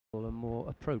a more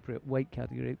appropriate weight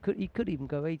category. He could even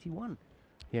go 81.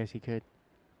 Yes, he could.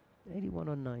 81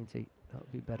 or 90. That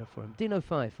would be better for him. Dino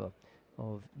Pfeiffer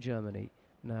of Germany,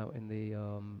 now in the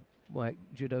white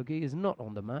judogi, is not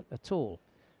on the mat at all.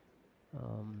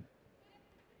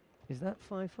 Is that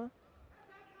Pfeiffer?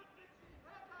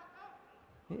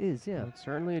 It is, yeah. Well, it's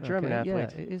certainly a German athlete.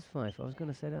 Yeah, it is Pfeiffer. I was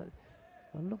going to say that.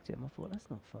 I looked at him. I thought, that's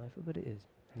not Pfeiffer, but it is.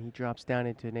 And he drops down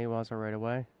into Newaza right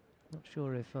away. Not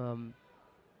sure if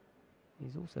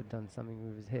he's also done something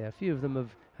with his hair. A few of them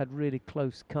have had really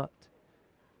close cut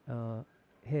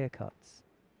haircuts.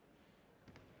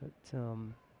 But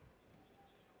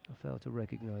I failed to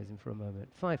recognize him for a moment.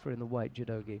 Pfeiffer in the white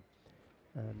judogi.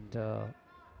 And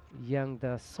Yang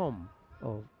Da Som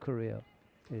of Korea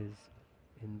is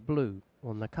in blue.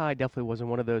 Well, Nakai definitely wasn't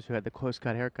one of those who had the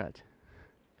close-cut haircut.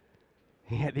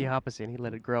 He had the opposite. He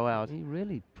let it grow out. He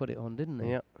really put it on, didn't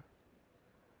he? Yep.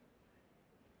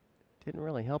 Didn't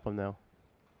really help him, though.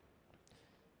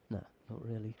 No, not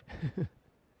really.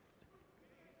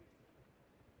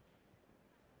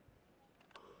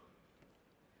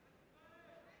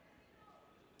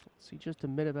 See, just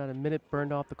about a minute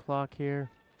burned off the clock here.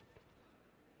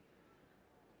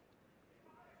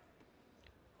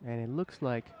 And it looks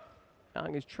like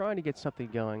Yang is trying to get something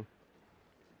going.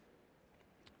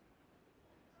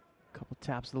 Couple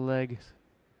taps of the leg.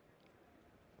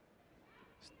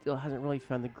 Still hasn't really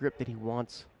found the grip that he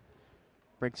wants.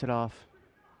 Breaks it off.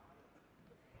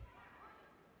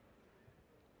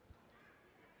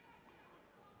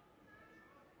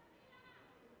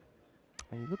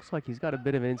 And he looks like he's got a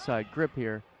bit of an inside grip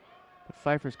here. But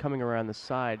Pfeiffer's coming around the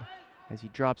side as he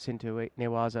drops into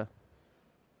Newaza.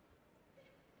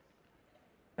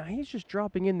 Now he's just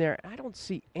dropping in there. I don't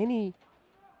see any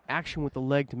action with the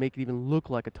leg to make it even look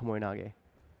like a Tomoe-nage.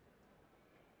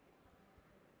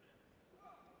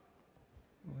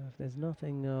 Well, if there's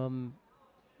nothing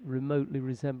remotely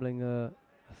resembling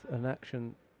an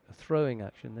action, a throwing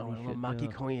action, then a little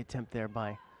Makikoni attempt there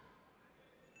by.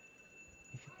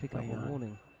 He should pick up a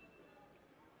warning.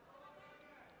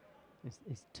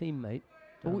 His teammate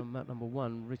down on mat number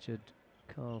 1, Richard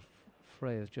Carl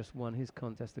Frey, has just won his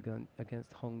contest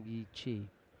against Hong Yi Chi.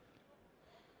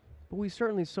 But we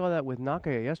certainly saw that with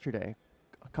Nakaya yesterday,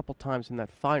 a couple times in that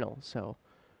final. So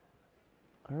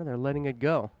I don't know, they're letting it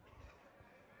go.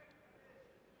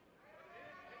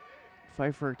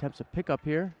 Pfeiffer attempts a pickup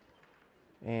here,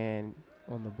 and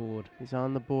on the board. He's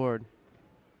on the board.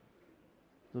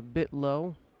 A bit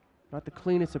low, not the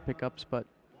cleanest of pickups, but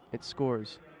it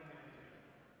scores.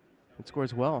 It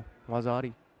scores well,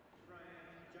 Wazadi.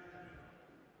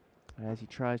 As he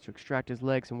tries to extract his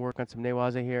legs and work on some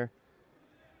Newaza here.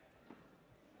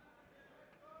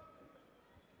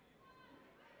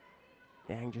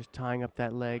 Yang just tying up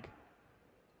that leg.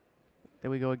 There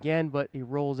we go again, but he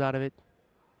rolls out of it.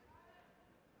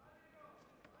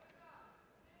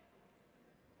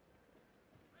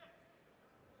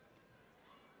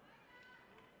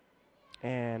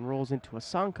 And rolls into a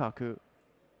Sankaku.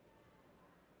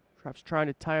 Perhaps trying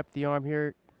to tie up the arm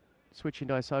here, switching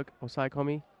to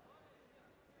Osaikomi,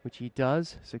 which he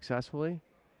does successfully.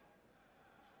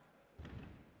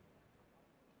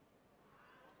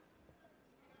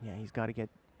 Yeah, he's got to get...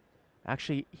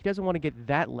 Actually, he doesn't want to get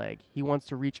that leg. He wants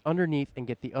to reach underneath and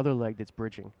get the other leg that's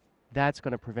bridging. That's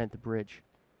going to prevent the bridge.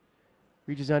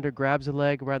 Reaches under, grabs the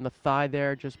leg around the thigh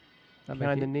there, just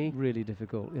behind the knee. Really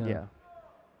difficult, yeah. Yeah.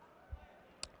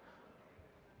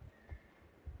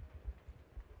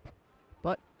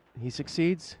 But he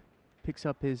succeeds, picks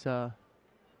up his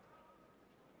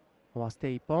Waste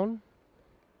Ippon,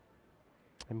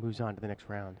 and moves on to the next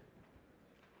round,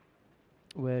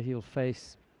 where he'll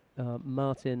face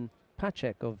Martin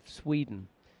Pacek of Sweden.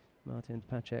 Martin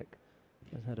Pacek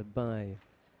has had a bye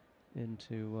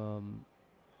into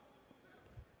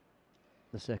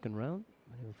the second round,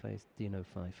 and he'll face Dino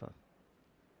Pfeiffer.